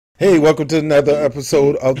Hey, welcome to another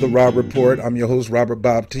episode of The Rob Report. I'm your host, Robert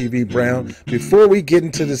BOBTV Brown. Before we get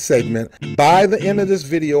into this segment, by the end of this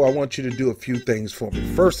video, I want you to do a few things for me.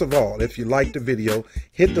 First of all, if you like the video,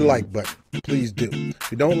 hit the like button. Please do.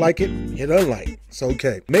 If you don't like it, hit unlike. It's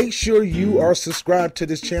okay. Make sure you are subscribed to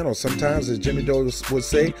this channel. Sometimes, as Jimmy Dole would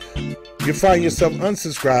say, you find yourself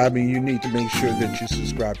unsubscribed and you need to make sure that you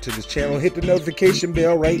subscribe to this channel. Hit the notification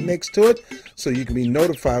bell right next to it so you can be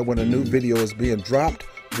notified when a new video is being dropped.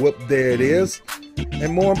 Whoop, there it is.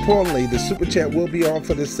 And more importantly, the super chat will be on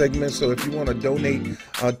for this segment, so if you want to donate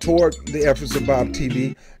toward the efforts of Bob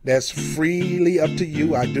TV, that's freely up to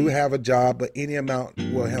you. I do have a job, but any amount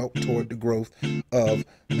will help toward the growth of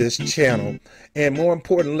this channel. And more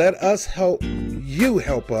important, let us help you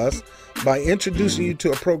help us by introducing you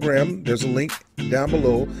to a program. There's a link down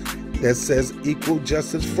below that says Equal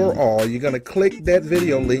Justice for All. You're going to click that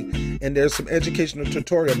video link, and there's some educational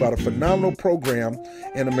tutorial about a phenomenal program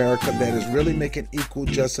in America that is really making equal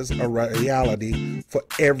justice a reality for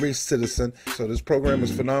every citizen. So this program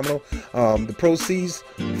is phenomenal. The proceeds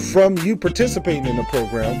from you participating in the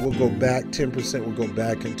program will go back, 10% will go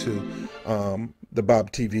back into the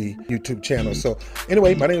Bob TV YouTube channel. So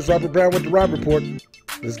anyway, my name is Robert Brown with The Rob Report.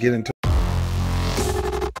 Let's get into it.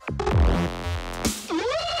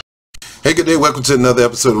 Hey, good day. Welcome to another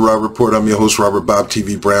episode of Rob Report. I'm your host, Robert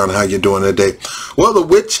BOBTV Brown. How you doing today? Well, the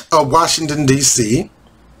witch of Washington, D.C.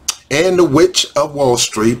 and the witch of Wall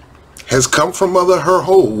Street has come from under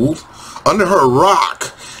her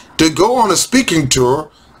rock to go on a speaking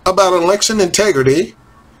tour about election integrity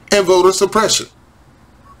and voter suppression.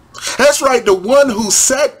 That's right, the one who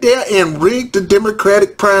sat there and rigged the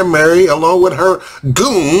Democratic primary along with her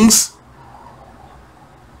goons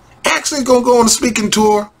actually going to go on a speaking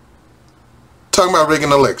tour talking about rigging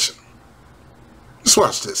an election. Let's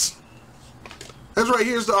watch this. That's right.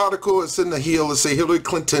 Here's the article. It's in the Hill. It says Hillary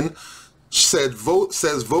Clinton says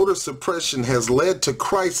voter suppression has led to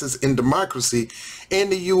crisis in democracy in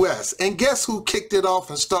the U.S. And guess who kicked it off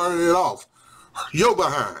and started it off? Yo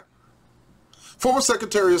behind. Former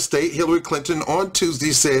Secretary of State Hillary Clinton on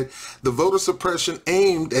Tuesday said the voter suppression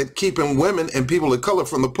aimed at keeping women and people of color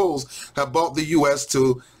from the polls have brought the U.S.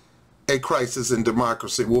 to a crisis in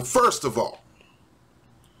democracy. Well, first of all,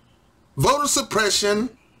 voter suppression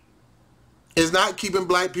is not keeping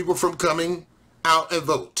black people from coming out and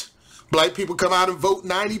vote. Black people come out and vote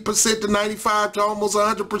 90% to 95 to almost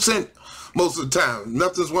 100% most of the time.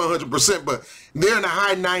 Nothing's 100%, but they're in the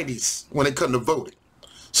high 90s when it comes to voting.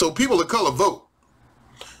 So people of color vote.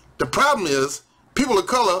 The problem is people of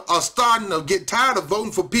color are starting to get tired of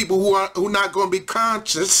voting for people who are not going to be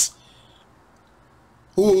conscious,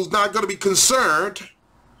 who's not going to be concerned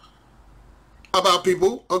about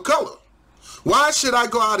people of color. Why should I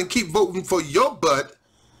go out and keep voting for your butt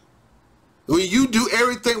when you do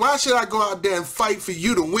everything? Why should I go out there and fight for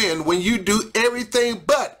you to win when you do everything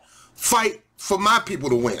but fight for my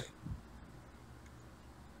people to win?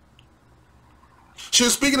 She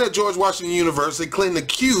was speaking at George Washington University. Clinton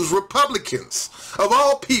accused Republicans. Of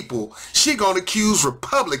all people, she gonna accuse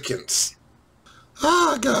Republicans.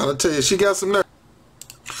 Oh, God, I tell you, she got some nerve.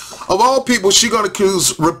 Of all people, she gonna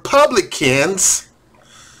accuse Republicans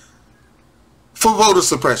for voter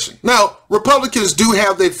suppression. Now, Republicans do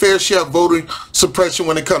have their fair share of voter suppression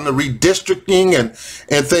when it comes to redistricting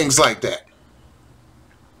and things like that.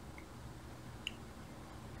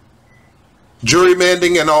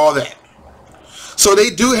 Gerrymandering and all that. So they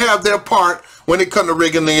do have their part when it comes to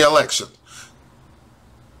rigging the election.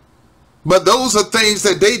 But those are things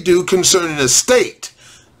that they do concerning the state.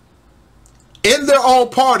 In their own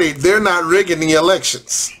party, they're not rigging the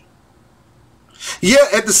elections.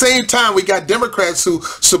 Yet at the same time, we got Democrats who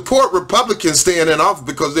support Republicans staying in office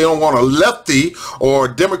because they don't want a lefty or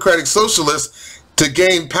Democratic socialist to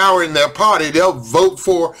gain power in their party. They'll vote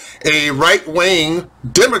for a right-wing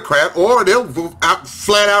Democrat, or they'll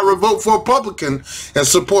flat out vote for a Republican and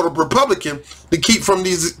support a Republican to keep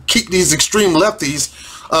these extreme lefties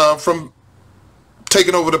from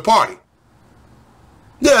taking over the party.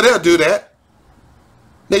 Yeah, they'll do that.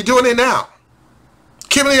 They're doing it now.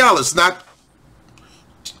 Kimberly Ellis not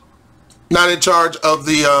in charge of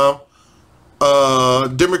the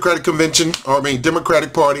Democratic Convention, or I mean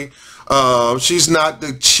Democratic Party. She's not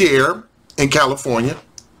the chair in California.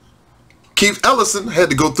 Keith Ellison had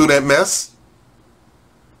to go through that mess.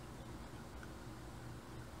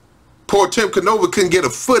 Poor Tim Canova couldn't get a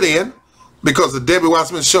foot in because of Debbie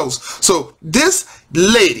Wasserman Schultz. So this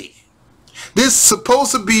lady, this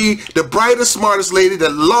supposed to be the brightest, smartest lady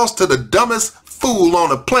that lost to the dumbest fool on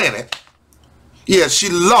the planet. Yeah, she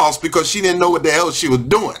lost because she didn't know what the hell she was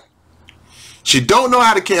doing. She don't know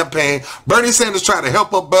how to campaign. Bernie Sanders tried to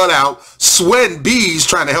help her butt out, sweating bees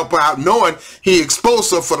trying to help her out, knowing he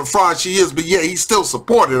exposed her for the fraud she is, but yeah, he still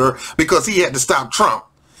supported her because he had to stop Trump.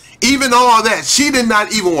 Even all that, she did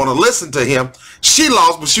not even want to listen to him. She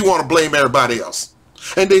lost, but she want to blame everybody else.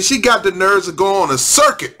 And then she got the nerves to go on a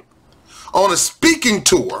circuit, on a speaking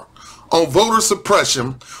tour on voter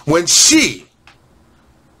suppression when she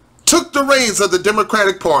took the reins of the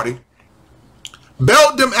Democratic Party,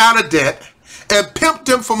 bailed them out of debt, and pimped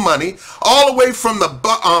them for money all the way from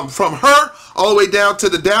her all the way down to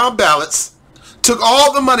the down ballots, took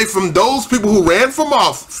all the money from those people who ran for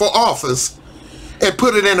office and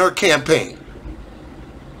put it in her campaign.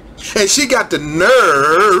 And she got the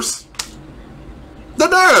nerves,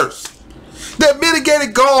 that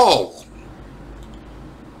mitigated gall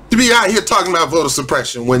to be out here talking about voter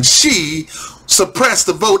suppression when she suppressed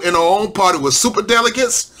the vote in her own party with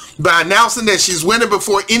superdelegates by announcing that she's winning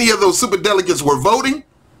before any of those superdelegates were voting,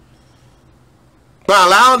 by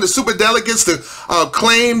allowing the superdelegates to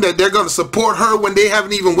claim that they're going to support her when they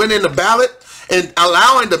haven't even went in the ballot, and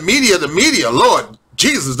allowing the media, Lord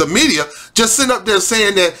Jesus, the media just sitting up there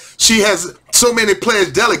saying that she has so many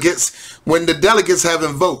pledged delegates when the delegates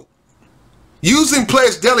haven't voted. Using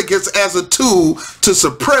pledged delegates as a tool to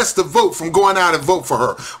suppress the vote from going out and vote for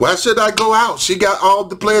her. Why should I go out? She got all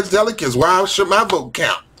the pledged delegates. Why should my vote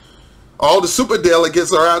count? All the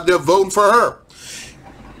superdelegates are out there voting for her.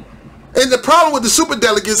 And the problem with the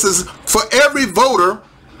superdelegates is for every voter,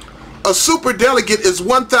 a superdelegate is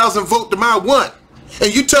 1,000 vote to my 1.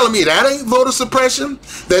 And you telling me that ain't voter suppression?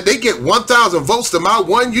 That they get 1,000 votes to my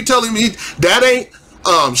 1? You telling me that ain't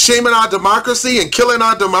shaming our democracy and killing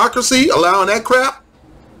our democracy, allowing that crap?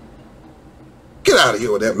 Get out of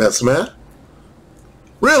here with that mess, man.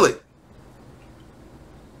 Really?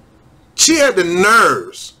 She had the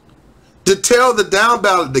nerves to tell the down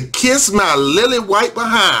ballot to kiss my lily white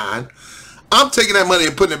behind. I'm taking that money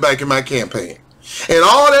and putting it back in my campaign. And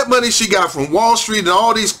all that money she got from Wall Street and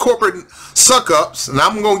all these corporate suck-ups, and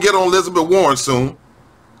I'm going to get on Elizabeth Warren soon.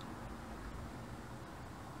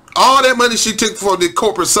 All that money she took for the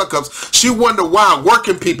corporate suck-ups, she wondered why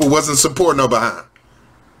working people wasn't supporting her behind.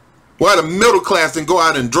 Why the middle class didn't go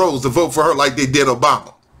out in droves to vote for her like they did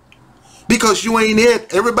Obama. Because you ain't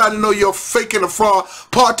it. Everybody know you're faking a fraud,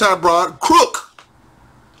 part-time broad, crook.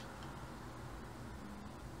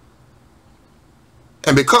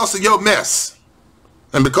 And because of your mess,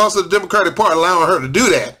 and because of the Democratic Party allowing her to do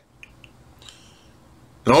that,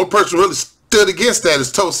 the only person who really stood against that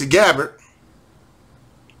is Tulsi Gabbard.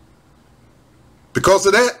 Because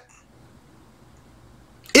of that,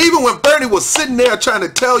 even when Bernie was sitting there trying to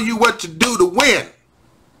tell you what to do to win,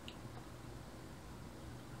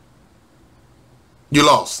 you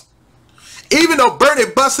lost. Even though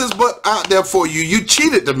Bernie bust his butt out there for you, you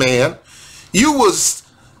cheated the man. You was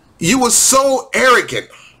so arrogant,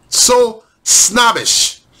 so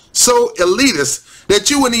snobbish, so elitist that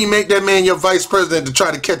you wouldn't even make that man your vice president to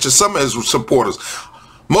try to catch some of his supporters.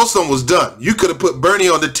 Most of them was done. You could have put Bernie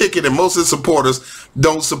on the ticket, and most of his supporters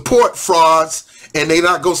don't support frauds, and they're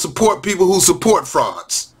not going to support people who support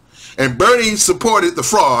frauds. And Bernie supported the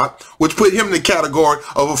fraud, which put him in the category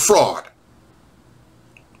of a fraud.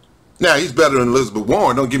 Now, he's better than Elizabeth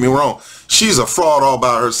Warren, don't get me wrong. She's a fraud all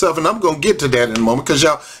by herself, and I'm going to get to that in a moment because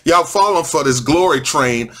y'all falling for this glory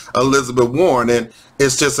train, Elizabeth Warren, and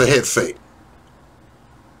it's just a head fake.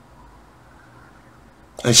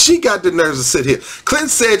 And she got the nerves to sit here. Clinton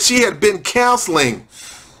said she had been counseling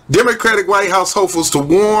Democratic White House hopefuls to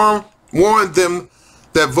warn them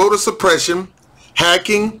that voter suppression,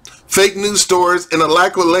 hacking, fake news stories, and a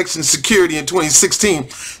lack of election security in 2016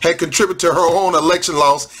 had contributed to her own election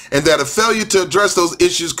loss, and that a failure to address those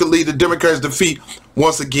issues could lead to Democrats' defeat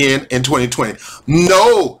once again in 2020.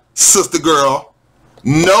 No, sister girl.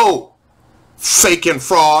 No, fake and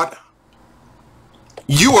fraud.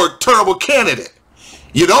 You are a terrible candidate.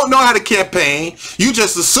 You don't know how to campaign. You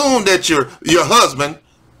just assume that your husband,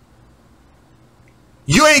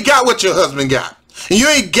 you ain't got what your husband got. And you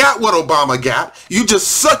ain't got what Obama got. You just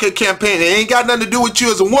suck at campaigning. It ain't got nothing to do with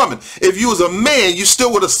you as a woman. If you was a man, you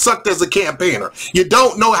still would have sucked as a campaigner. You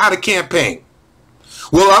don't know how to campaign.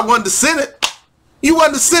 Well, I won the Senate. You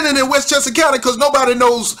won the Senate in Westchester County because nobody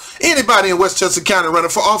knows anybody in Westchester County running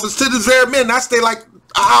for office to this very minute. I stay like an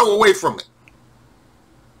hour away from it.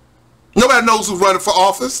 Nobody knows who's running for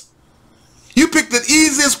office. You picked the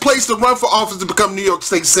easiest place to run for office to become New York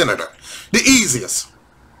State Senator. The easiest.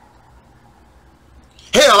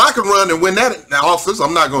 Hell, I can run and win that office.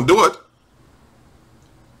 I'm not going to do it.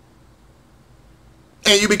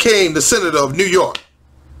 And you became the Senator of New York.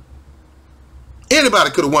 Anybody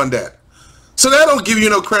could have won that. So that don't give you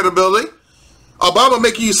no credibility. Obama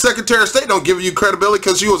making you Secretary of State don't give you credibility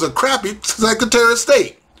because you was a crappy Secretary of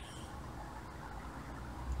State.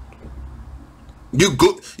 You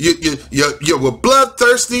were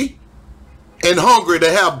bloodthirsty and hungry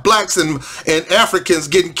to have blacks and Africans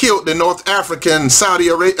getting killed in North Africa and Saudi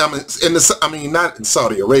Arabia. Not in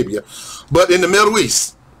Saudi Arabia, but in the Middle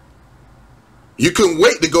East. You couldn't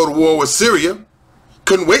wait to go to war with Syria.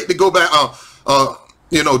 Couldn't wait to go back.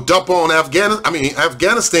 Dump on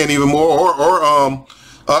Afghanistan even more, or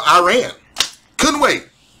Iran. Couldn't wait.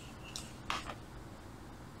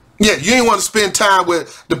 Yeah, you didn't want to spend time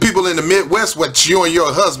with the people in the Midwest, what you and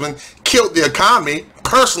your husband killed the economy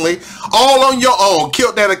personally, all on your own,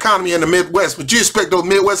 killed that economy in the Midwest. But you expect those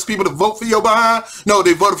Midwest people to vote for your behind? No,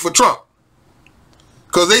 they voted for Trump.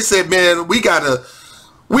 Because they said, man,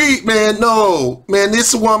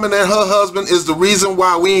 this woman and her husband is the reason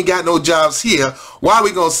why we ain't got no jobs here. Why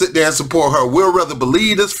we going to sit there and support her? We'll rather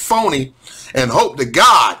believe this phony and hope to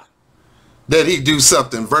God that he do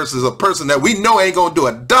something versus a person that we know ain't going to do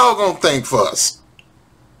a doggone thing for us.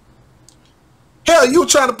 Hell, you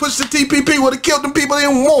trying to push the TPP would have killed them people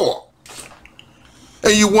in war.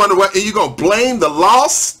 And you wonder what, and you going to blame the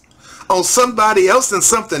loss on somebody else and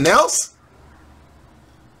something else?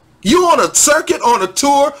 You on a circuit, on a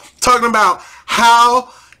tour, talking about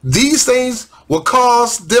how these things will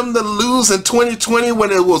cause them to lose in 2020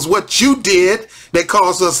 when it was what you did that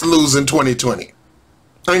caused us to lose in 2020.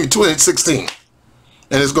 2016.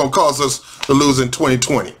 And it's going to cause us to lose in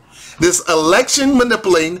 2020. This election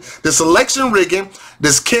manipulating, this election rigging,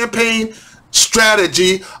 this campaign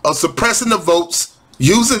strategy of suppressing the votes,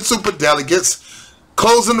 using superdelegates,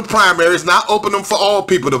 closing the primaries, not opening them for all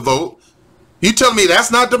people to vote. You tell me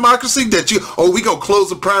that's not democracy? That we going to close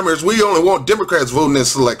the primaries. We only want Democrats voting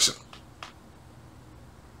this election.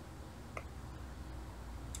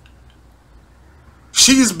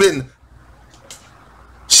 She's been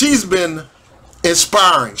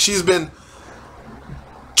inspiring. She's been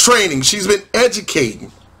training. She's been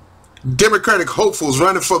educating Democratic hopefuls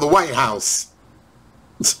running for the White House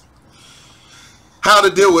how to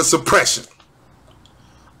deal with suppression.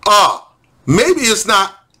 Maybe it's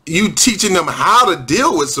not you teaching them how to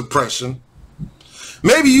deal with suppression.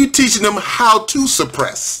 Maybe you teaching them how to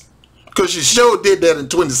suppress, because you sure did that in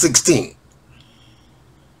 2016.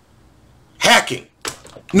 Hacking.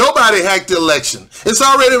 Nobody hacked the election. It's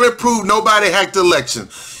already been proved nobody hacked the election.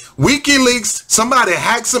 WikiLeaks, somebody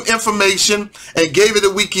hacked some information and gave it to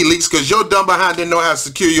WikiLeaks because your dumb behind didn't know how to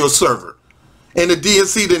secure your server. And the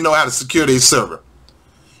DNC didn't know how to secure their server.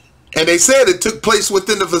 And they said it took place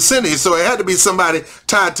within the vicinity, so it had to be somebody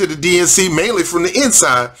tied to the DNC, mainly from the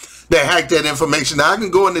inside, that hacked that information. Now, I can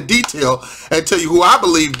go into detail and tell you who I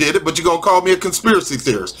believe did it, but you're going to call me a conspiracy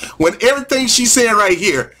theorist, when everything she's saying right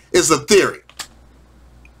here is a theory.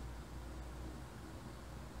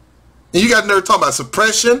 And you got nerve talking about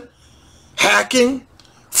suppression, hacking,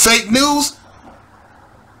 fake news.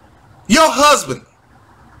 Your husband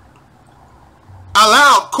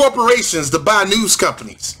allowed corporations to buy news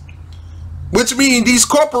companies, which means these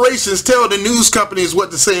corporations tell the news companies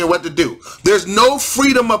what to say and what to do. There's no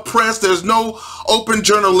freedom of press. There's no open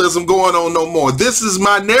journalism going on no more. This is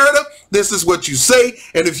my narrative. This is what you say.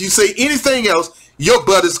 And if you say anything else, your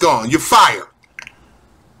butt is gone. You're fired.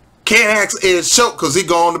 Can't ask Ed Schultz because he's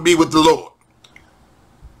going to be with the Lord.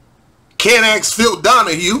 Can't ask Phil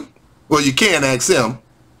Donahue. Well, you can ask him.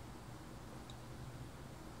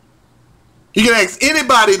 You can ask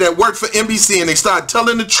anybody that worked for NBC and they start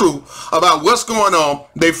telling the truth about what's going on,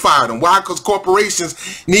 they fired them. Why? Because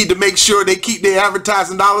corporations need to make sure they keep their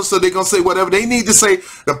advertising dollars, so they're going to say whatever they need to say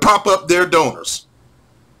to prop up their donors.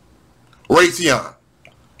 Raytheon,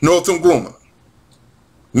 Northrop Grumman,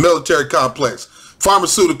 military complex,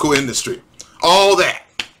 pharmaceutical industry, all that.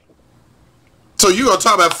 So you're going to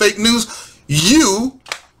talk about fake news? You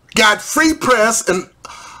got free press and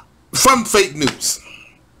from fake news.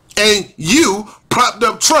 And you propped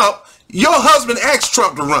up Trump. Your husband asked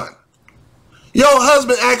Trump to run. Your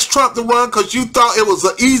husband asked Trump to run because you thought it was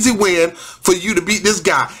an easy win for you to beat this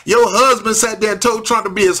guy. Your husband sat there and told Trump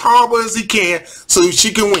to be as horrible as he can so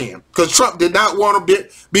she can win. Because Trump did not want to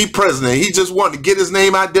be president. He just wanted to get his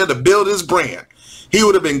name out there to build his brand. He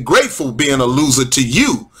would have been grateful being a loser to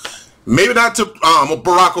you. Maybe not to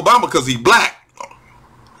Barack Obama because he's black.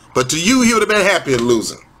 But to you, he would have been happy at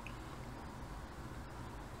losing.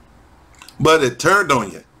 But it turned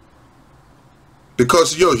on you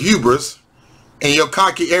because of your hubris and your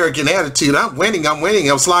cocky, arrogant attitude. I'm winning. I'm winning.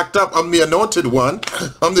 I was locked up. I'm the anointed one.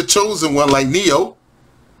 I'm the chosen one, like Neo.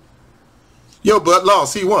 Your butt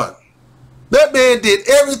lost. He won. That man did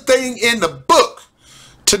everything in the book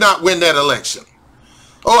to not win that election.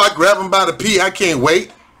 Oh, I grab him by the pee. I can't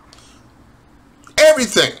wait.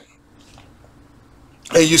 Everything.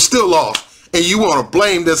 And you still lost. And you want to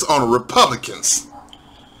blame this on the Republicans.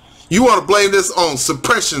 You want to blame this on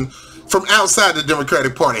suppression from outside the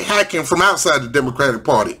Democratic Party. Hacking from outside the Democratic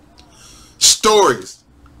Party. Stories.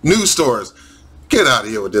 News stories. Get out of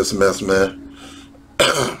here with this mess, man.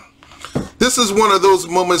 This is one of those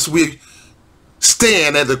moments we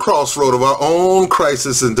stand at the crossroad of our own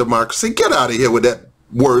crisis in democracy. Get out of here with that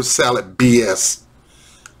word salad BS.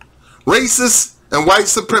 Racists and white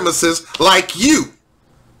supremacists like you,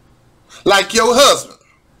 like your husband,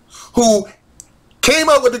 who came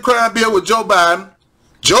up with the crime bill with Joe Biden.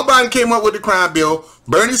 Joe Biden came up with the crime bill.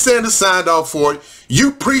 Bernie Sanders signed off for it.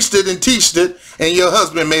 You preached it and teached it, and your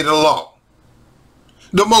husband made it a law.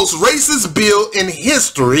 The most racist bill in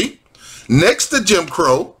history, next to Jim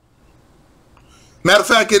Crow. Matter of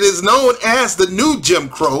fact, it is known as the new Jim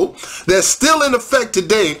Crow, that's still in effect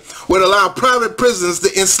today, would allow private prisons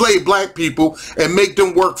to enslave black people and make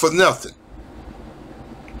them work for nothing.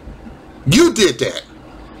 You did that.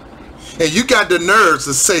 And you got the nerves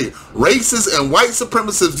to say racist and white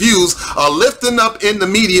supremacist views are lifting up in the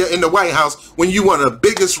media in the White House when you one of the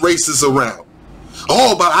biggest racists around.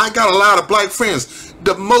 Oh, but I got a lot of black friends.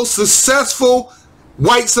 The most successful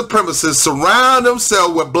white supremacists surround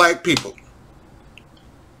themselves with black people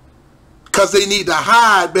because they need to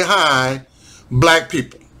hide behind black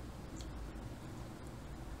people.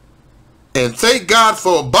 And thank God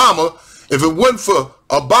for Obama. If it wasn't for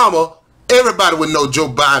Obama, everybody would know Joe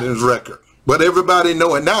Biden's record. But everybody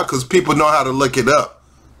know it now because people know how to look it up.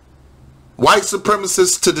 White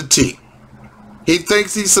supremacist to the T. He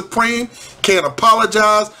thinks he's supreme, can't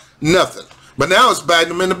apologize, nothing. But now it's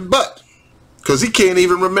biting him in the butt because he can't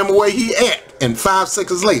even remember where he at, and 5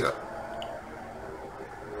 seconds later.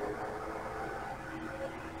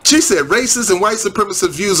 She said racist and white supremacist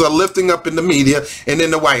views are lifting up in the media and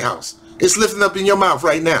in the White House. It's lifting up in your mouth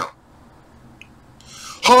right now.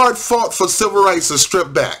 Hard fought for civil rights are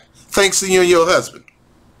stripped back, thanks to you and your husband.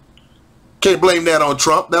 Can't blame that on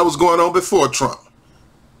Trump. That was going on before Trump.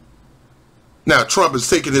 Now Trump is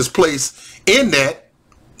taking his place in that.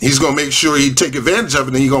 He's going to make sure he take advantage of it,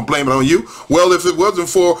 and he's going to blame it on you. Well, if it wasn't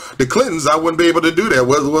for the Clintons, I wouldn't be able to do that.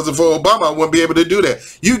 Well, if it wasn't for Obama, I wouldn't be able to do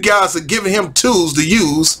that. You guys are giving him tools to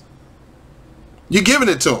use. You're giving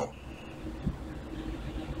it to him.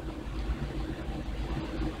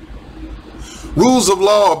 Rules of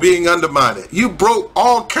law are being undermined. You broke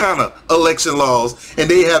all kind of election laws, and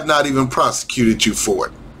they have not even prosecuted you for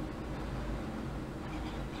it.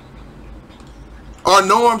 Our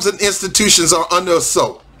norms and institutions are under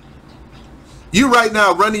assault. You right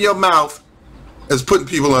now running your mouth is putting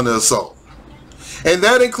people under assault. And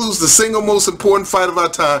that includes the single most important fight of our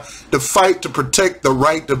time, the fight to protect the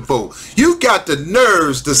right to vote. You got the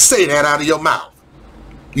nerves to say that out of your mouth.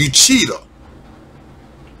 You cheater.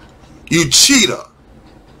 You cheater.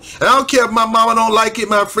 And I don't care if my mama don't like it,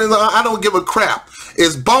 my friends, I don't give a crap.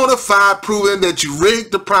 It's bona fide proven that you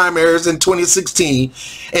rigged the primaries in 2016,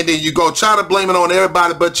 and then you're going to try to blame it on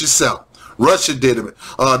everybody but yourself. Russia did it.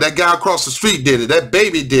 That guy across the street did it. That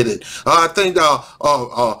baby did it. I think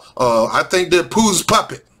they're Pooh's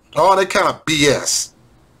puppet. All that kind of BS.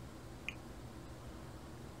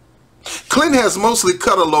 Clinton has mostly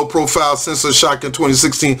cut a low profile since her shocking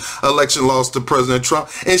 2016 election loss to President Trump,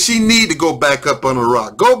 and she need to go back up on the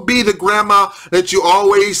rock. Go be the grandma that you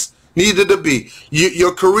always needed to be.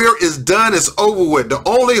 Your career is done. It's over with. The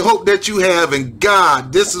only hope that you have in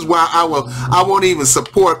God, this is why I won't even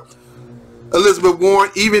support Elizabeth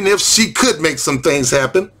Warren, even if she could make some things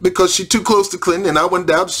happen, because she's too close to Clinton, and I wouldn't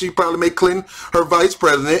doubt she probably make Clinton her vice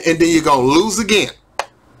president, and then you're going to lose again.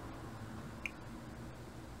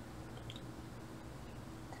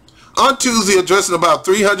 On Tuesday, addressing about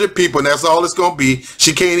 300 people, and that's all it's going to be.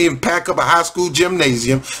 She can't even pack up a high school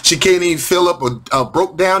gymnasium. She can't even fill up a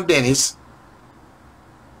broke down Denny's.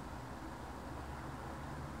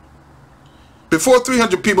 Before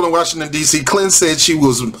 300 people in Washington, D.C., Clinton said she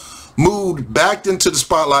was moved back into the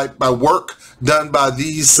spotlight by work done by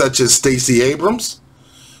these such as Stacey Abrams.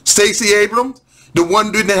 Stacey Abrams, the one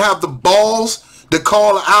who didn't have the balls to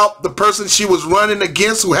call out the person she was running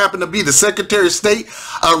against, who happened to be the Secretary of State,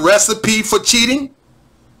 a recipe for cheating.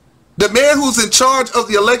 The man who's in charge of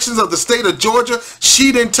the elections of the state of Georgia,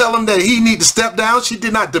 she didn't tell him that he need to step down. She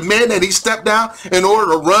did not demand that he step down in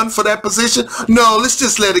order to run for that position. No, let's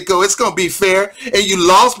just let it go. It's going to be fair. And you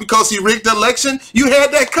lost because he rigged the election. You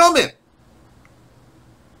had that coming.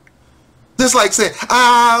 Just like saying,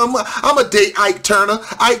 I'm a date Ike Turner.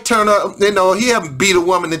 Ike Turner, you know, he haven't beat a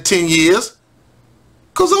woman in 10 years.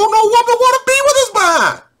 Because no woman want to be with his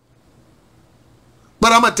behind.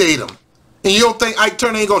 but I'm going to date him. And you don't think Ike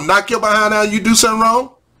Turner ain't going to knock your behind out you do something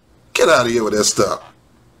wrong? Get out of here with that stuff.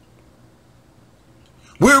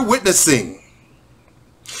 We're witnessing.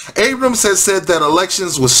 Abrams has said that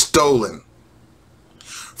elections were stolen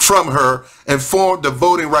from her and formed the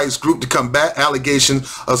voting rights group to combat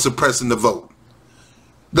allegations of suppressing the vote.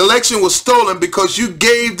 The election was stolen because you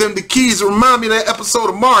gave them the keys. Remind me of that episode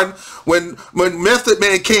of Martin when Method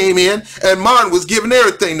Man came in and Martin was giving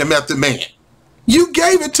everything to Method Man. You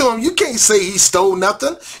gave it to him. You can't say he stole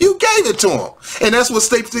nothing. You gave it to him. And that's what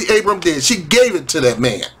Stacey Abrams did. She gave it to that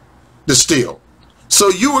man to steal. So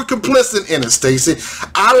you were complicit in it, Stacey.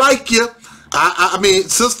 I like you. I mean,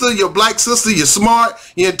 sister, you're a black sister. You're smart.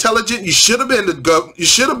 You're intelligent. You should have been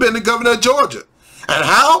the governor of Georgia. And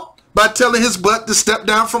how? By telling his butt to step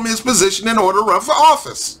down from his position in order to run for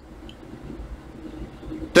office.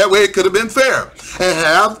 That way it could have been fair. And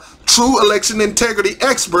have true election integrity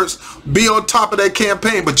experts be on top of that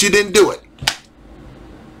campaign, but you didn't do it.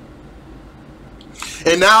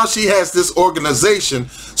 And now she has this organization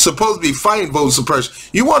supposed to be fighting vote suppression.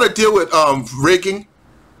 You want to deal with rigging?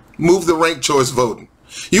 Move the ranked choice voting.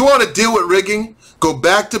 You want to deal with rigging? Go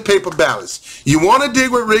back to paper ballots. You want to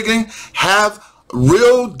deal with rigging? Have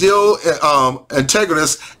real deal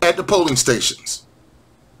integrists at the polling stations.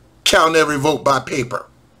 Count every vote by paper.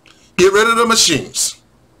 Get rid of the machines.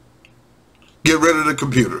 Get rid of the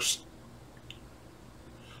computers.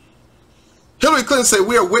 Hillary Clinton said,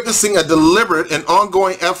 we are witnessing a deliberate and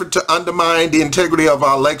ongoing effort to undermine the integrity of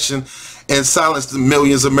our election and silence the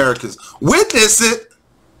millions of Americans. Witness it.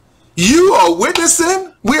 You are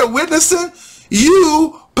witnessing. We are witnessing.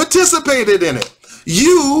 You participated in it.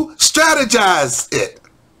 You strategized it.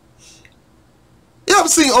 You ever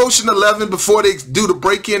seen Ocean 11 before they do the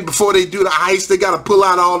break-in, before they do the heist? They got to pull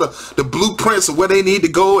out all the blueprints of where they need to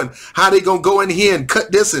go and how they going to go in here and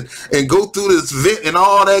cut this and go through this vent and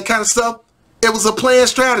all that kind of stuff. It was a planned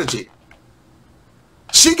strategy.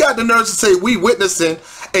 She got the nerve to say, we witnessing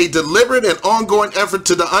a deliberate and ongoing effort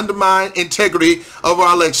to undermine integrity of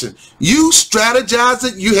our election. You strategized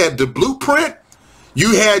it. You had the blueprint.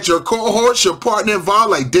 You had your cohorts, your partner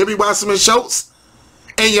involved, like Debbie Wasserman Schultz.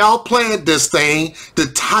 And y'all planned this thing to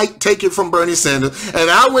take it from Bernie Sanders. And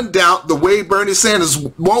I wouldn't doubt the way Bernie Sanders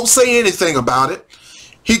won't say anything about it,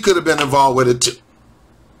 he could have been involved with it too.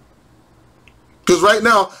 Because right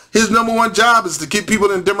now, his #1 job is to keep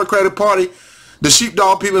people in the Democratic Party, the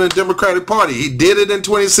sheepdog people in the Democratic Party. He did it in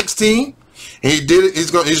 2016, and he did it.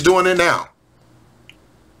 He's doing it now.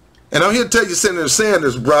 And I'm here to tell you, Senator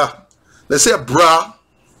Sanders, bruh. Let's say, bruh.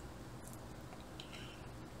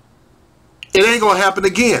 It ain't going to happen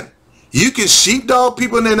again. You can sheepdog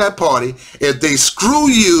people in that party. If they screw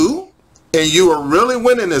you and you are really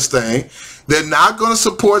winning this thing, they're not going to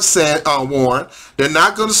support Warren. They're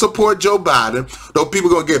not going to support Joe Biden. Those people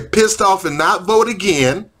are going to get pissed off and not vote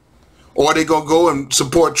again, or they're going to go and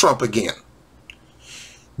support Trump again.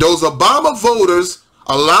 Those Obama voters,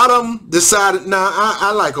 a lot of them decided, nah,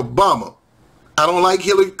 I like Obama. I don't like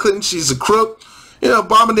Hillary Clinton. She's a crook. You know,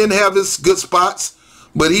 Obama didn't have his good spots,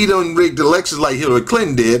 but he done rigged elections like Hillary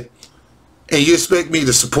Clinton did. And you expect me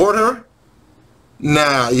to support her?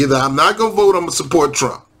 Nah, either I'm not going to vote, I'm going to support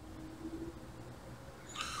Trump.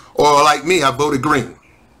 Or like me, I voted green.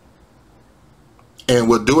 And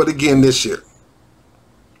we'll do it again this year.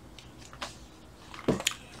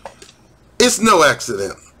 It's no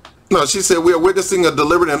accident. No, she said, we are witnessing a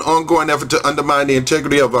deliberate and ongoing effort to undermine the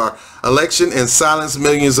integrity of our election and silence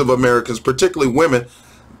millions of Americans, particularly women,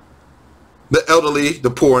 the elderly, the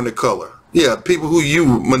poor, and the color. Yeah, people who you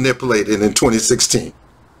manipulated in 2016.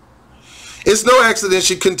 It's no accident,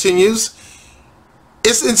 she continues.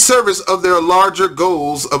 It's in service of their larger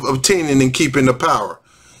goals of obtaining and keeping the power.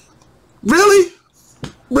 Really?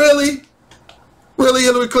 Really? Really,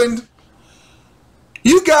 Hillary Clinton?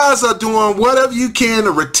 You guys are doing whatever you can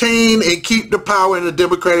to retain and keep the power in the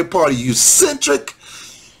Democratic Party. You centric,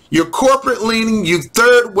 you're corporate leaning, you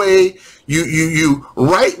third way, you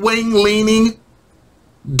right-wing leaning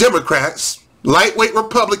Democrats, lightweight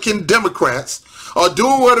Republican Democrats are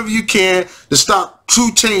doing whatever you can to stop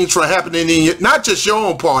true change from happening in not just your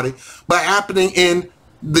own party, but happening in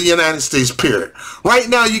the United States, period. Right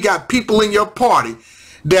now, you got people in your party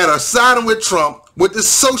that are siding with Trump with this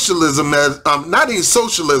socialism, not even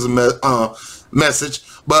socialism message,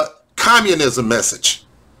 but communism message.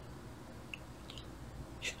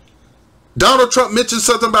 Donald Trump mentioned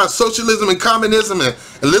something about socialism and communism, and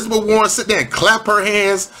Elizabeth Warren sit there and clap her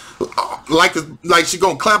hands like she's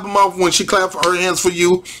going to clap them off when she clapped her hands for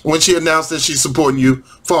you when she announced that she's supporting you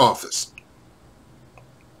for office.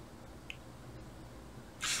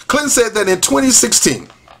 Clinton said that in 2016,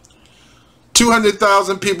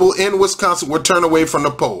 200,000 people in Wisconsin were turned away from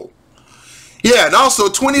the poll. Yeah, and also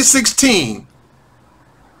 2016,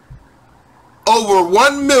 over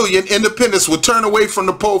 1 million independents were turned away from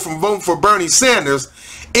the poll from voting for Bernie Sanders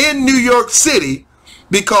in New York City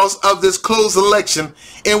because of this closed election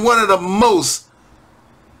in one of the most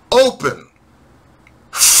open,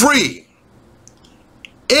 free,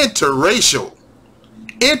 interracial,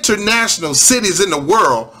 international cities in the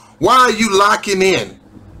world. Why are you locking in?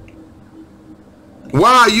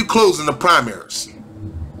 Why are you closing the primaries?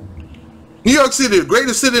 New York City, the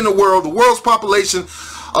greatest city in the world's population,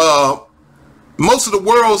 most of the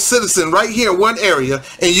world's citizen right here in one area,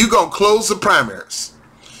 and you gonna close the primaries.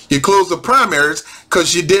 You close the primaries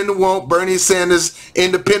because you didn't want Bernie Sanders'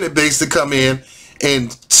 independent base to come in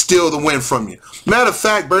and steal the win from you. Matter of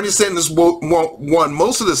fact, Bernie Sanders won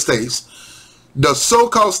most of the states. The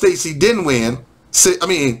so-called states he didn't win,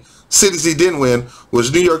 cities he didn't win,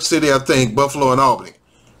 was New York City, I think, Buffalo, and Albany.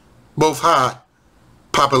 Both high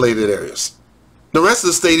populated areas. The rest of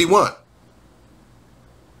the state he won.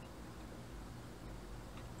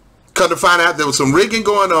 Come to find out there was some rigging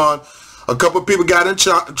going on. A couple of people got in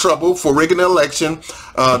trouble for rigging the election.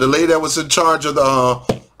 The lady that was in charge of the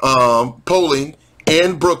polling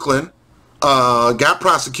in Brooklyn got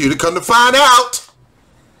prosecuted. Come to find out,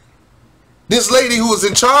 this lady who was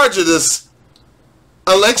in charge of this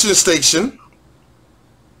election station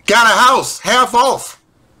got a house half off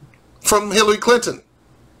from Hillary Clinton.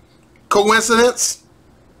 Coincidence?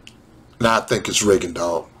 Nah, I think it's rigging,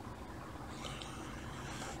 dog.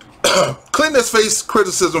 Clinton has faced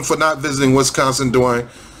criticism for not visiting Wisconsin during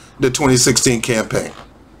the 2016 campaign.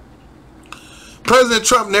 President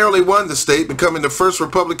Trump narrowly won the state, becoming the first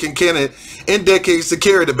Republican candidate in decades to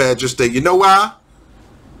carry the Badger state. You know why?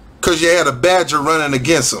 Because you had a Badger running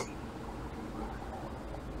against him.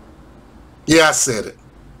 Yeah, I said it.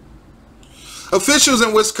 Officials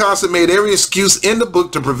in Wisconsin made every excuse in the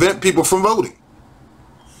book to prevent people from voting.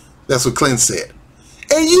 That's what Clinton said.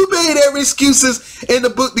 And you made every excuses in the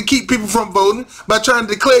book to keep people from voting by trying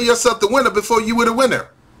to declare yourself the winner before you were the winner.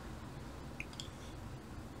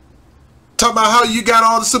 Talk about how you got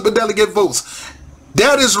all the superdelegate votes.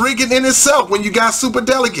 That is rigging in itself when you got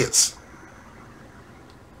superdelegates.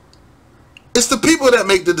 It's the people that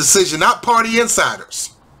make the decision, not party insiders.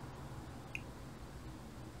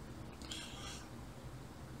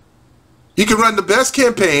 You can run the best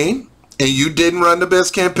campaign, and you didn't run the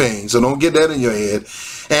best campaign, so don't get that in your head.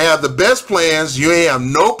 And have the best plans, you ain't have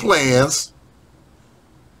no plans.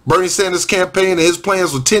 Bernie Sanders' campaign and his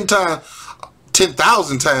plans were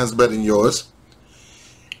 10,000 times better than yours.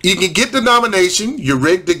 You can get the nomination, you're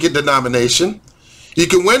rigged to get the nomination. You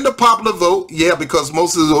can win the popular vote, yeah, because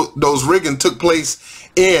most of those rigging took place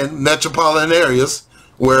in metropolitan areas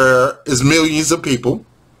where there's millions of people.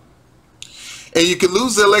 And you can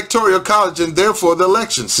lose the electoral college and therefore the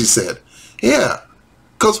election, she said. Yeah,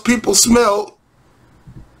 because people smelled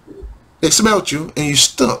you and you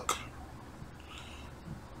stunk.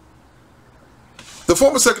 The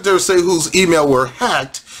former Secretary of State, whose email were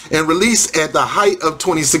hacked and released at the height of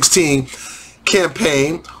 2016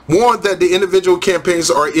 campaign, warned that the individual campaigns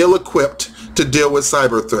are ill-equipped to deal with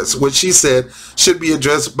cyber threats, which she said should be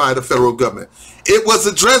addressed by the federal government. It was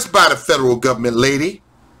addressed by the federal government, lady.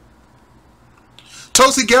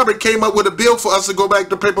 Tulsi Gabbard came up with a bill for us to go back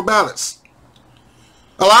to paper ballots.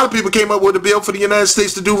 A lot of people came up with a bill for the United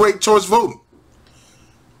States to do ranked choice voting.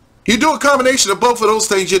 You do a combination of both of those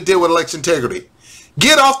things, you deal with election integrity.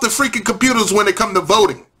 Get off the freaking computers when it comes to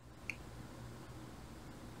voting.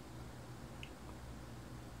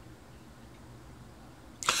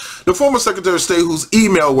 The former Secretary of State, whose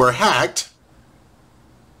email were hacked,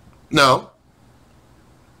 no,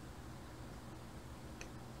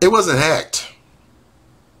 it wasn't hacked.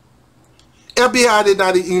 FBI did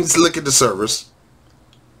not even look at the servers.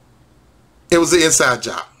 It was an inside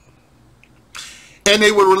job. And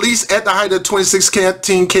they were released at the height of the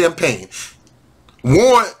 2016 campaign.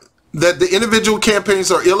 Warned that the individual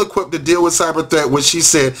campaigns are ill-equipped to deal with cyber threat, which she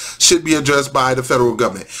said should be addressed by the federal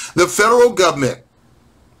government. The federal government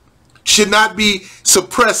should not be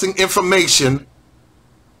suppressing information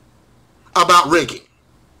about rigging.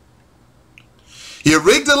 You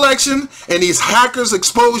rigged the election and these hackers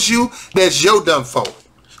expose you, that's your dumb fault.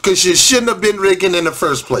 Because you shouldn't have been rigging in the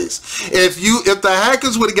first place. If the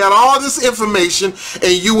hackers would have got all this information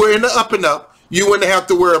and you were in the up and up, you wouldn't have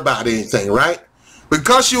to worry about anything, right?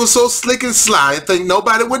 Because you were so slick and sly and think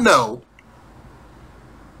nobody would know,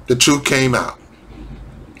 the truth came out.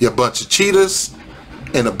 You're a bunch of cheaters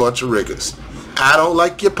and a bunch of riggers. I don't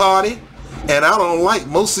like your party, and I don't like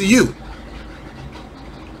most of you.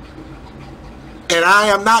 And I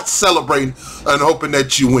am not celebrating and hoping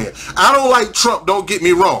that you win. I don't like Trump, don't get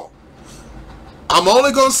me wrong. I'm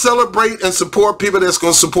only going to celebrate and support people that's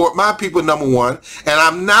going to support my people, number one. And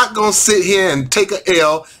I'm not going to sit here and take an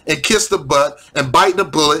L and kiss the butt and bite the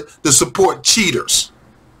bullet to support cheaters.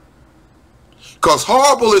 Because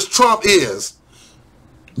horrible as Trump is,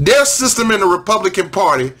 their system in the Republican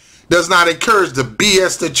Party does not encourage the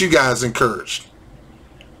BS that you guys encourage.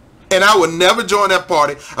 And I would never join that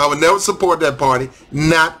party. I would never support that party,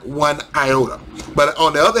 not one iota. But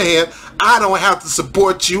on the other hand, I don't have to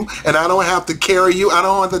support you, and I don't have to carry you. I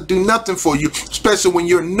don't have to do nothing for you, especially when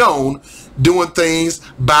you're known doing things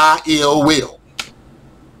by ill will.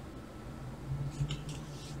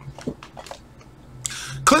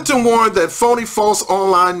 Clinton warned that phony false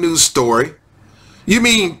online news story. You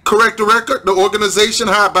mean Correct the Record, the organization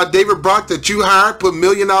hired by David Brock that you hired, put $1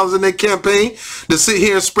 million in their campaign to sit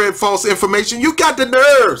here and spread false information? You got the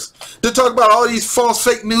nerves to talk about all these false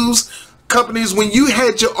fake news companies when you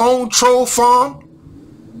had your own troll farm,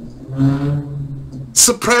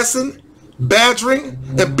 suppressing, badgering,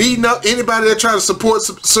 and beating up anybody that tried to support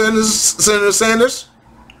Senator Sanders?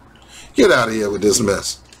 Get out of here with this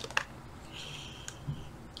mess.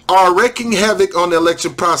 Are wreaking havoc on the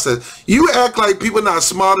election process. You act like people not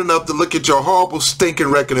smart enough to look at your horrible stinking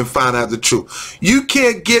record and find out the truth. You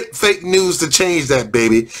can't get fake news to change that,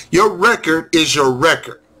 baby. Your record is your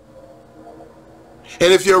record.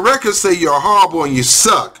 And if your records say you're horrible and you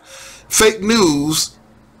suck, fake news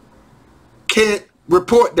can't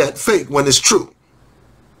report that fake when it's true.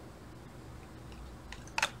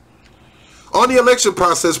 On the election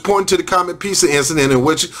process, pointing to the Comet Pizza incident in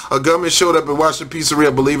which a gunman showed up at Washington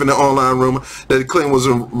Pizzeria believing the online rumor that Clinton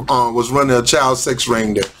was running a child sex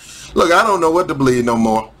ring there. Look, I don't know what to believe no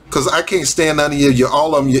more, because I can't stand none of you.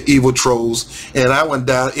 All of them, you evil trolls, and I wouldn't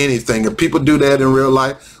doubt anything. If people do that in real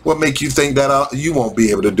life, what make you think that you won't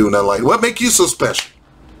be able to do nothing like that? What make you so special?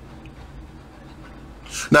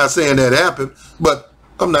 Not saying that happened, but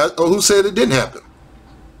I'm not. Oh, who said it didn't happen?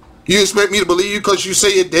 You expect me to believe you because you say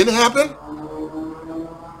it didn't happen?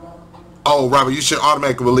 Oh, Robert, you should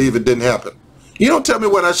automatically believe it didn't happen. You don't tell me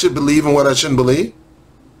what I should believe and what I shouldn't believe.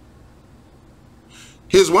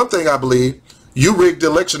 Here's one thing I believe. You rigged the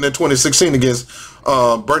election in 2016 against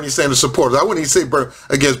Bernie Sanders supporters. I wouldn't even say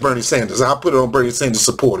against Bernie Sanders. I'll put it on Bernie Sanders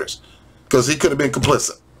supporters because he could have been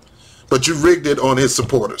complicit. But you rigged it on his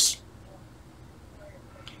supporters.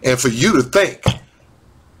 And for you to think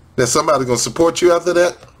that somebody's going to support you after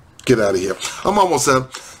that, get out of here. I'm almost done.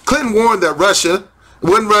 Clinton warned that Russia,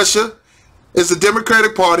 when Russia is the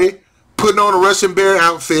Democratic Party putting on a Russian bear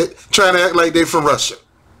outfit, trying to act like they're from Russia.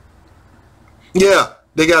 Yeah,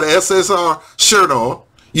 they got an SSR shirt on,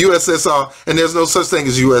 USSR, and there's no such thing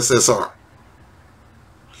as USSR.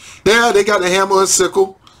 Yeah, they got the hammer and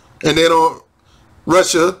sickle, and they don't.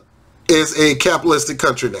 Russia is a capitalistic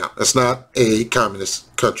country now. It's not a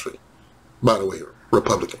communist country, by the way,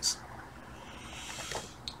 Republicans.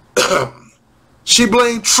 She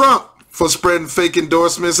blamed Trump for spreading fake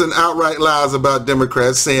endorsements and outright lies about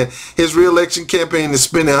Democrats, saying his re-election campaign is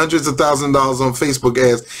spending hundreds of thousands of dollars on Facebook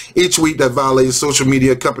ads each week that violates social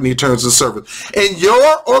media company terms of service. And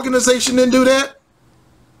your organization didn't do that?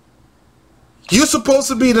 You're supposed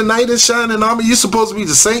to be the knight in shining armor. You're supposed to be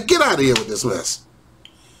the saint. Get out of here with this mess.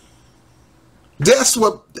 That's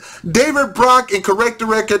what David Brock and Correct the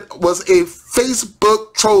Record was, a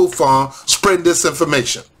Facebook troll farm spreading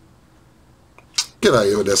disinformation. Get out of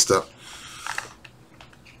here with that stuff.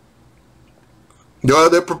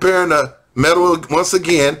 They're preparing to meddle once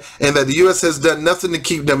again, and that the U.S. has done nothing to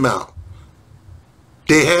keep them out.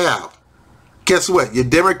 They have. Guess what? Your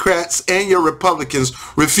Democrats and your Republicans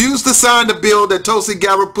refused to sign the bill that Tulsi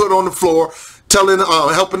Gabbard put on the floor,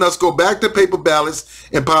 helping us go back to paper ballots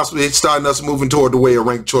and possibly starting us moving toward the way of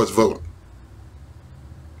ranked choice voting.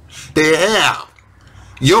 They have.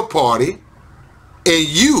 Your party and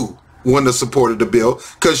you wouldn't have supported the bill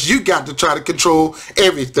because you got to try to control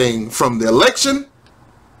everything from the election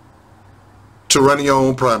to running your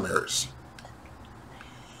own primaries.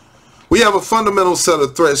 We have a fundamental set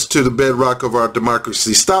of threats to the bedrock of our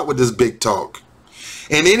democracy. Stop with this big talk.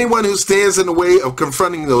 And anyone who stands in the way of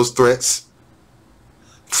confronting those threats,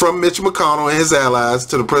 from Mitch McConnell and his allies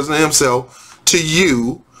to the president himself, to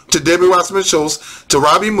you, to Debbie Wasserman Schultz, to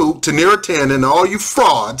Robbie Mook, to Neera Tanden, and all you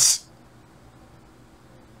frauds,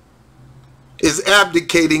 is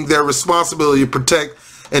abdicating their responsibility to protect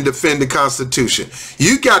and defend the Constitution.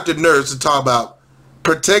 You got the nerves to talk about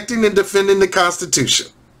protecting and defending the Constitution.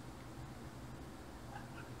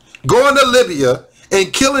 Going to Libya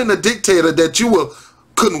and killing a dictator that you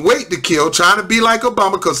couldn't wait to kill, trying to be like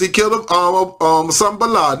Obama because he killed Osama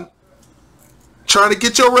bin Laden. trying to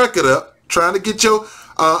get your record up, trying to get your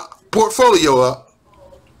portfolio up.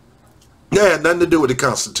 That had nothing to do with the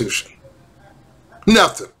Constitution.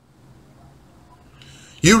 Nothing.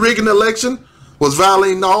 You rigging the election was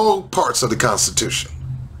violating all parts of the Constitution.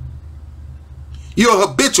 You're a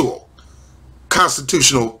habitual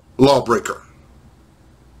constitutional lawbreaker.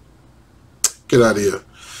 Get out of here.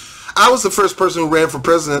 I was the first person who ran for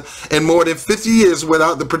president in more than 50 years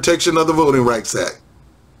without the protection of the Voting Rights Act.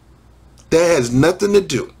 That has nothing to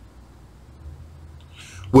do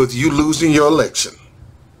with you losing your election.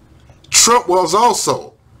 Trump was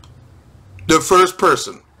also the first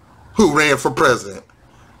person who ran for president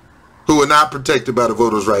who were not protected by the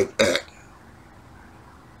Voters' Rights Act.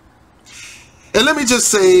 And let me just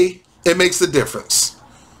say, it makes a difference.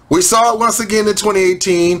 We saw it once again in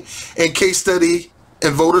 2018 in case study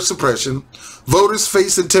and voter suppression. Voters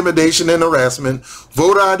face intimidation and harassment.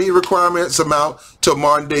 Voter ID requirements amount to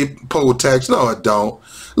modern day poll tax. No, it don't.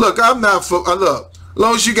 Look, I'm not for, look, as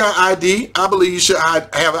long as you got ID, I believe you should have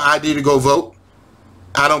an ID to go vote.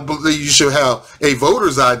 I don't believe you should have a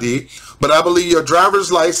voter's ID, but I believe your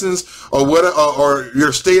driver's license or or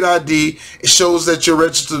your state ID shows that you're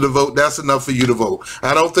registered to vote. That's enough for you to vote.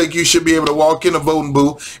 I don't think you should be able to walk in a voting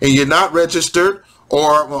booth and you're not registered,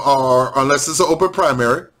 or unless it's an open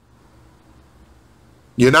primary,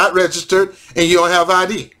 you're not registered and you don't have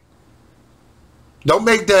ID. Don't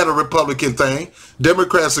make that a Republican thing.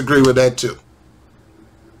 Democrats agree with that too.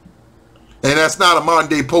 And that's not a modern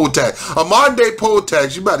day poll tax. A modern day poll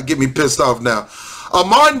tax, you about to get me pissed off now. A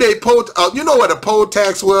modern day poll, you know what a poll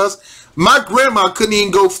tax was? My grandma couldn't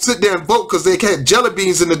even go sit there and vote because they had jelly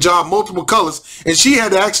beans in the jar, multiple colors, and she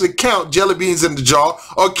had to actually count jelly beans in the jar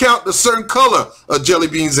or count the certain color of jelly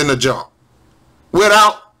beans in the jar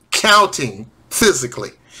without counting physically.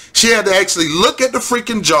 She had to actually look at the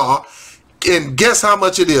freaking jar and guess how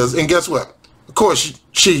much it is. And guess what? Of course,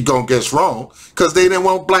 she's going to guess wrong because they didn't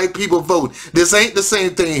want black people voting. This ain't the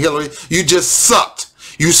same thing, Hillary. You just sucked.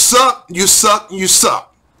 You suck, you suck, you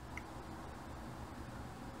suck.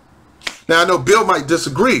 Now, I know Bill might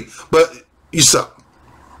disagree, but you suck.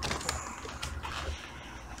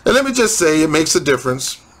 And let me just say, it makes a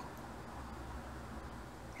difference.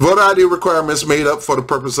 Voter ID requirements made up for the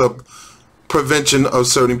purpose of prevention of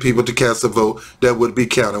certain people to cast a vote that would be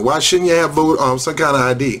counted. Why shouldn't you have some kind of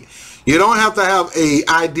ID? You don't have to have a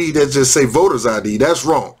ID that just say voter's ID. That's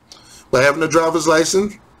wrong. But having a driver's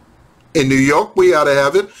license, in New York, we ought to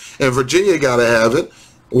have it. In Virginia, got to have it.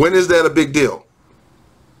 When is that a big deal?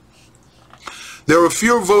 There are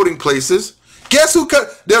fewer voting places. Guess who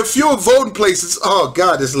cut? There are fewer voting places. Oh,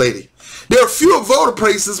 God, this lady. There are fewer voter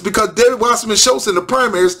places because David Wasserman Schultz in the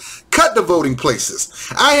primaries cut the voting places.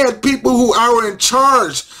 I had people who I were in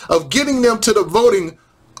charge of getting them to the voting,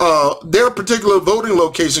 their particular voting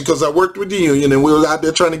location, because I worked with the union and we were out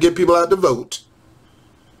there trying to get people out to vote.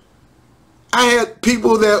 I had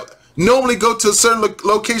people that normally go to a certain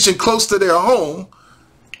location close to their home,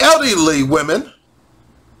 elderly women,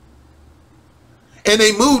 and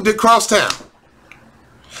they moved across town.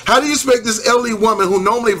 How do you expect this elderly woman who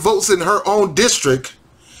normally votes in her own district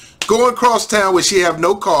going across town where she have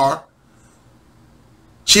no car,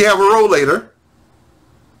 she have a rollator,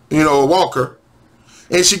 you know, a walker,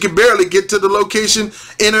 and she can barely get to the location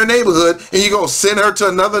in her neighborhood, and you're going to send her to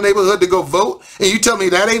another neighborhood to go vote, and you tell me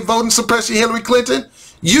that ain't voting suppression, Hillary Clinton?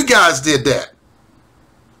 You guys did that.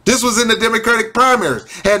 This was in the Democratic primaries.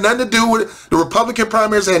 Had nothing to do with the Republican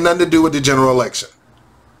primaries, had nothing to do with the general election.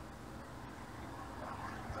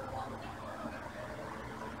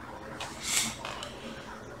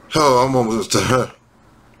 Oh, I'm almost done.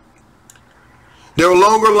 There were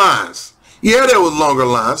longer lines. Yeah, there was longer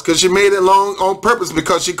lines because she made it long on purpose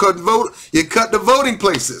because she couldn't vote. You cut the voting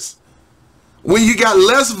places. When you got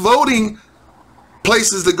less voting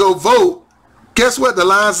places to go vote, guess what? The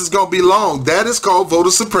lines is going to be long. That is called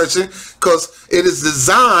voter suppression because it is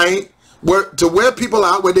designed to wear people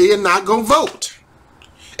out where they are not going to vote.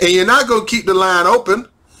 And you're not going to keep the line open.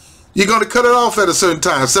 You're going to cut it off at a certain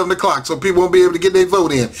time, 7 o'clock, so people won't be able to get their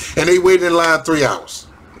vote in. And they wait in line 3 hours.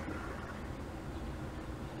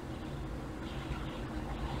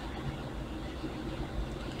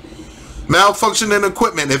 Malfunctioning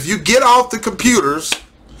equipment. If you get off the computers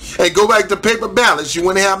and go back to paper ballots, you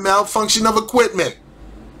want to have malfunction of equipment.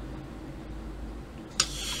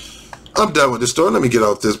 I'm done with this story. Let me get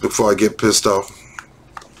off this before I get pissed off.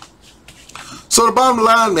 So the bottom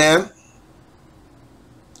line, man,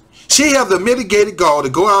 she have the mitigated gall to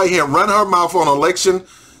go out here and run her mouth on election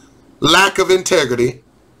lack of integrity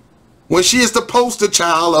when she is the poster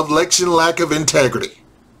child of election lack of integrity.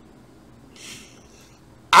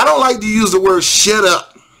 I don't like to use the word shut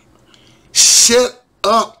up. Shut shut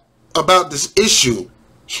up about this issue,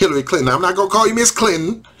 Hillary Clinton. I'm not going to call you Miss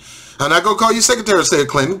Clinton. I'm not going to call you Secretary of State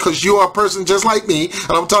Clinton, because you are a person just like me, and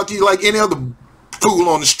I'm going to talk to you like any other fool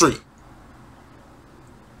on the street.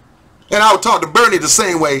 And I would talk to Bernie the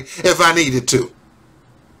same way if I needed to.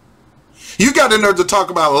 You got the nerve to talk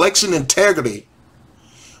about election integrity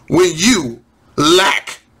when you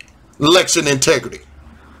lack election integrity.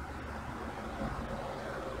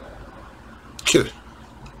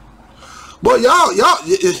 Boy, you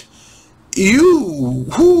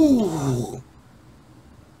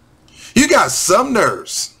got some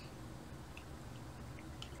nerves,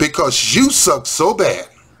 because you suck so bad,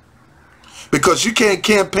 because you can't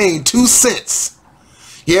campaign 2 cents.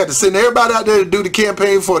 You had to send everybody out there to do the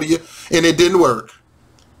campaign for you, and it didn't work.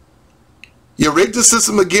 You rigged the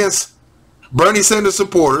system against Bernie Sanders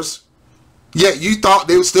supporters, yet you thought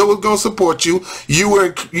they still was going to support you.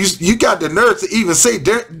 You got the nerve to even say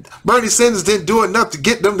Bernie Sanders didn't do enough to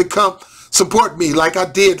get them to come support me like I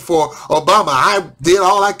did for Obama. I did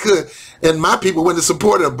all I could, and my people went and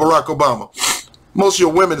supported Barack Obama. Most of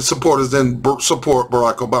your women supporters didn't support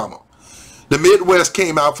Barack Obama. The Midwest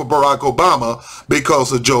came out for Barack Obama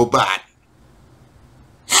because of Joe Biden.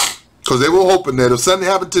 Because they were hoping that if something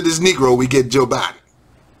happened to this Negro, we get Joe Biden.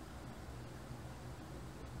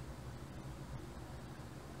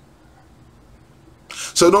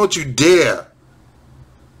 So don't you dare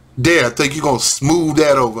think you're going to smooth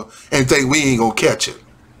that over and think we ain't going to catch it.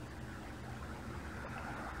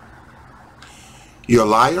 You're a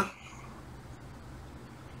liar.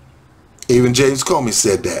 Even James Comey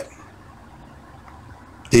said that.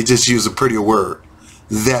 They just used a prettier word.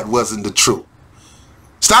 That wasn't the truth.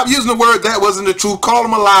 Stop using the word that wasn't the truth. Call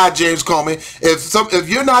him a liar, James Comey. If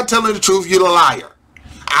you're not telling the truth, you're a liar.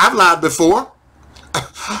 I've lied before.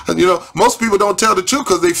 You know, most people don't tell the truth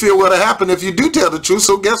because they fear what'll happen if you do tell the truth.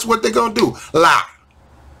 So guess what they're going to do? Lie.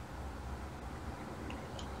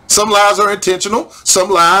 Some lies are intentional. Some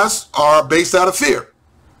lies are based out of fear.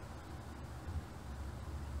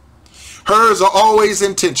 Hers are always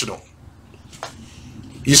intentional.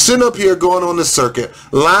 You sit up here going on the circuit,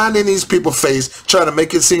 lying in these people's face, trying to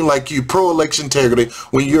make it seem like you pro-election integrity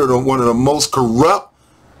when you're one of the most corrupt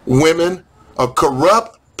women, a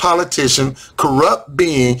corrupt politician, corrupt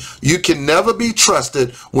being. You can never be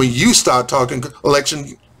trusted when you start talking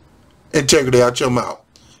election integrity out your mouth.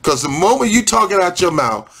 Because the moment you talk it out your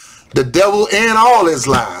mouth, the devil and all his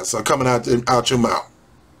lies are coming out your mouth.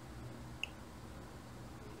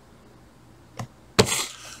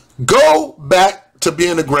 Go back to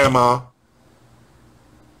being a grandma.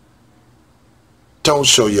 Don't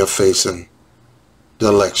show your face in the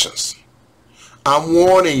elections. I'm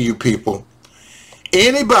warning you people.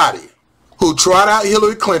 Anybody who tried out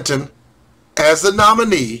Hillary Clinton as the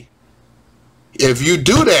nominee, if you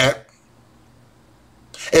do that,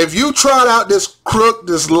 if you tried out this crook,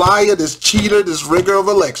 this liar, this cheater, this rigger of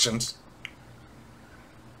elections,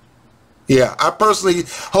 yeah, I personally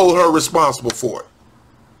hold her responsible for it.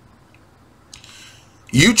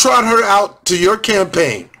 You trot her out to your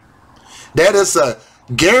campaign. That is a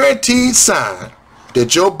guaranteed sign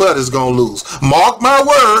that your butt is going to lose. Mark my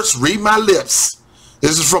words, read my lips.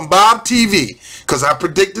 This is from BOBTV, because I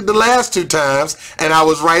predicted the last 2 times and I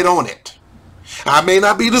was right on it. I may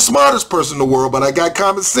not be the smartest person in the world, but I got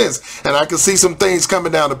common sense and I can see some things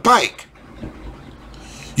coming down the pike.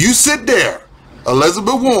 You sit there,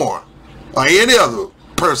 Elizabeth Warren, or any other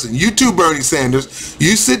person, you too, Bernie Sanders,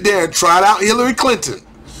 you sit there and trot out Hillary Clinton.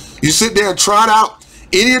 You sit there and trot out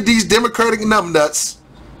any of these Democratic numbnuts,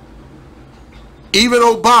 even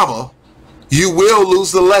Obama, you will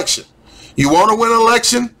lose the election. You want to win an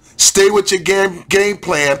election? Stay with your game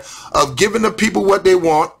plan of giving the people what they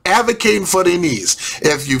want, advocating for their needs.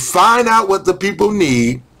 If you find out what the people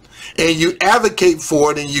need and you advocate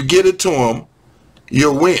for it and you get it to them,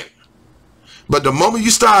 you'll win. But the moment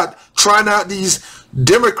you start trying out these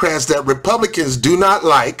Democrats that Republicans do not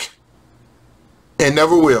like and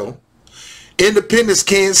never will, independents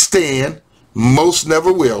can't stand, most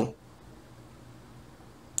never will,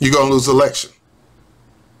 you're going to lose the election.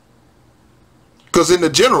 Because in the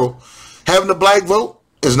general, having the black vote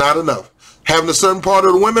is not enough. Having a certain part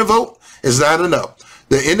of the women vote is not enough.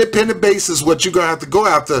 The independent base is what you're going to have to go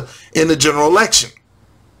after in the general election.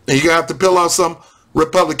 And you're going to have to peel off some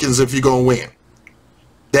Republicans if you're going to win.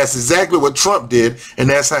 That's exactly what Trump did, and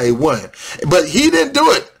that's how he won. But he didn't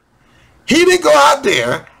do it. He didn't go out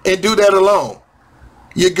there and do that alone.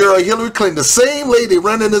 Your girl Hillary Clinton, the same lady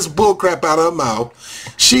running this bullcrap out of her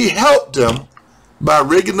mouth, she helped him by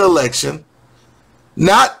rigging the election,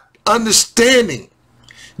 not understanding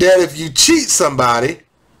that if you cheat somebody,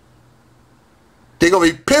 They're going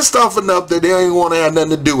to be pissed off enough that they ain't want to have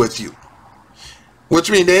nothing to do with you.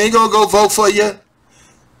 Which means they ain't going to go vote for you.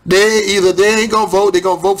 They ain't going to vote. They're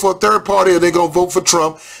going to vote for a third party, or they're going to vote for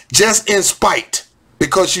Trump just in spite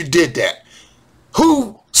because you did that.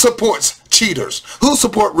 Who supports cheaters? Who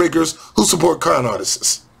support riggers? Who support con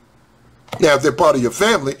artists? Now, if they're part of your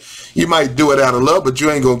family, you might do it out of love, but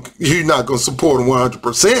you're not going to support them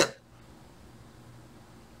 100%.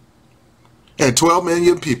 And 12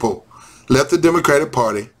 million people left the Democratic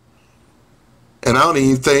Party, and I don't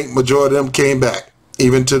even think majority of them came back,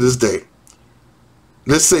 even to this day.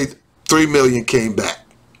 Let's say 3 million came back.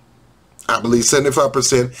 I believe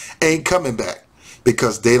 75% ain't coming back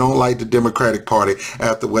because they don't like the Democratic Party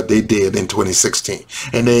after what they did in 2016.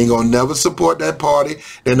 And they ain't going to never support that party.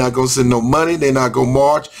 They're not going to send no money. They're not going to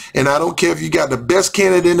march. And I don't care if you got the best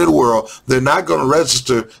candidate in the world. They're not going to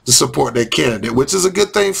register to support that candidate, which is a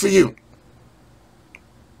good thing for you.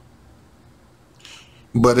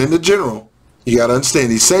 But in the general, you got to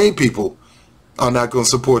understand these same people are not going to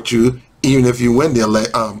support you even if you win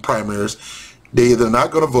the primaries. They're either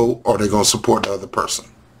not going to vote or they're going to support the other person.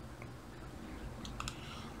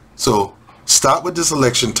 So stop with this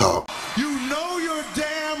election talk.